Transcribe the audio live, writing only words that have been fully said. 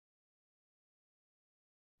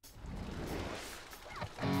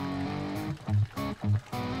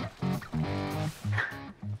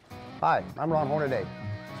Hi, I'm Ron Hornaday.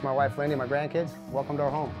 It's my wife Lindy and my grandkids. Welcome to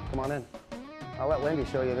our home. Come on in. I'll let Lindy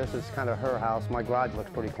show you. This is kind of her house. My garage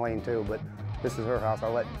looks pretty clean too, but this is her house.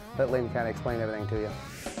 I'll let Lindy kind of explain everything to you.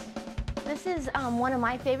 This is one of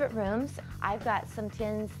my favorite rooms. I've got some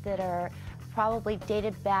tins that are probably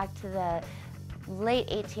dated back to the late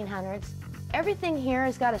 1800s. Everything here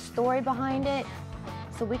has got a story behind it,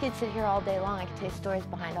 so we could sit here all day long. I could tell you stories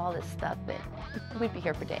behind all this stuff, but we'd be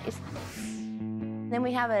here for days. Then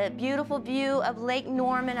we have a beautiful view of Lake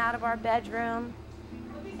Norman out of our bedroom.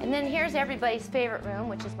 And then here's everybody's favorite room,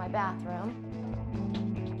 which is my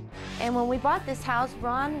bathroom. And when we bought this house,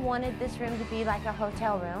 Ron wanted this room to be like a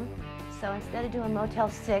hotel room. So instead of doing Motel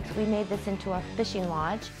 6, we made this into a fishing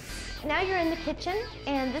lodge. Now you're in the kitchen,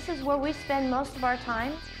 and this is where we spend most of our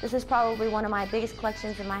time. This is probably one of my biggest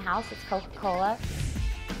collections in my house. It's Coca-Cola.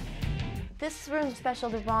 This room's special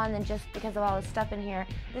to Ron than just because of all the stuff in here.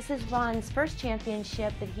 This is Ron's first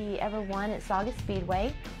championship that he ever won at Saugus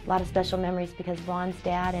Speedway. A lot of special memories because Ron's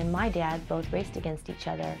dad and my dad both raced against each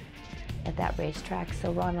other at that racetrack,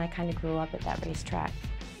 so Ron and I kind of grew up at that racetrack.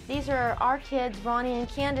 These are our kids, Ronnie and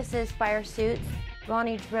Candace's fire suits.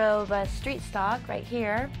 Ronnie drove a street stock right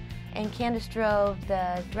here, and Candace drove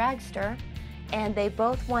the dragster, and they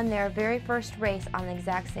both won their very first race on the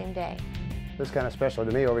exact same day. This is kind of special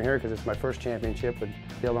to me over here because it's my first championship with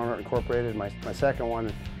Dale Earnhardt Incorporated. My second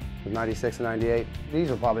one was 96 and 98.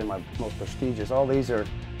 These are probably my most prestigious. All these are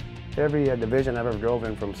every division I've ever drove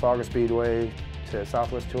in, from Saugus Speedway to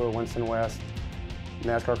Southwest Tour, Winston West,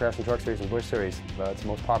 NASCAR Crash and Truck Series, and Busch Series. It's the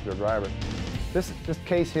most popular driver. This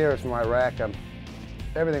case here is from Iraq.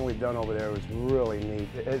 Everything we've done over there was really neat.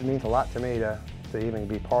 It means a lot to me to even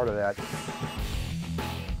be part of that.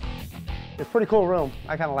 It's a pretty cool room.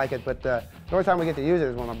 I kind of like it, but the only time we get to use it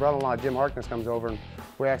is when my brother-in-law, Jim Harkness, comes over, and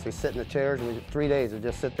we actually sit in the chairs, and we get 3 days of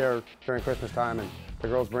just sit there during Christmas time, and the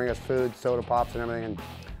girls bring us food, soda pops, and everything,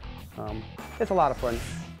 and it's a lot of fun.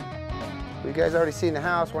 You guys already seen the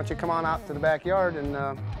house. Why don't you come on out to the backyard, and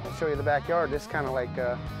I'll show you the backyard. This is kind of like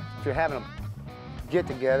if you're having a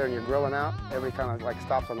get-together and you're grilling out, everybody kind of like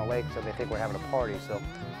stops on the lake, so they think we're having a party. So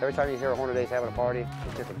every time you hear Hornaday's having a party,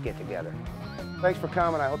 it's just a get-together. Thanks for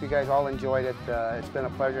coming. I hope you guys all enjoyed it. It's been a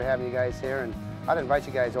pleasure having you guys here, and I'd invite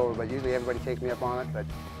you guys over, but usually everybody takes me up on it, but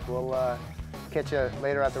we'll catch you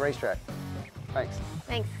later at the racetrack. Thanks.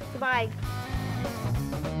 Thanks. Goodbye.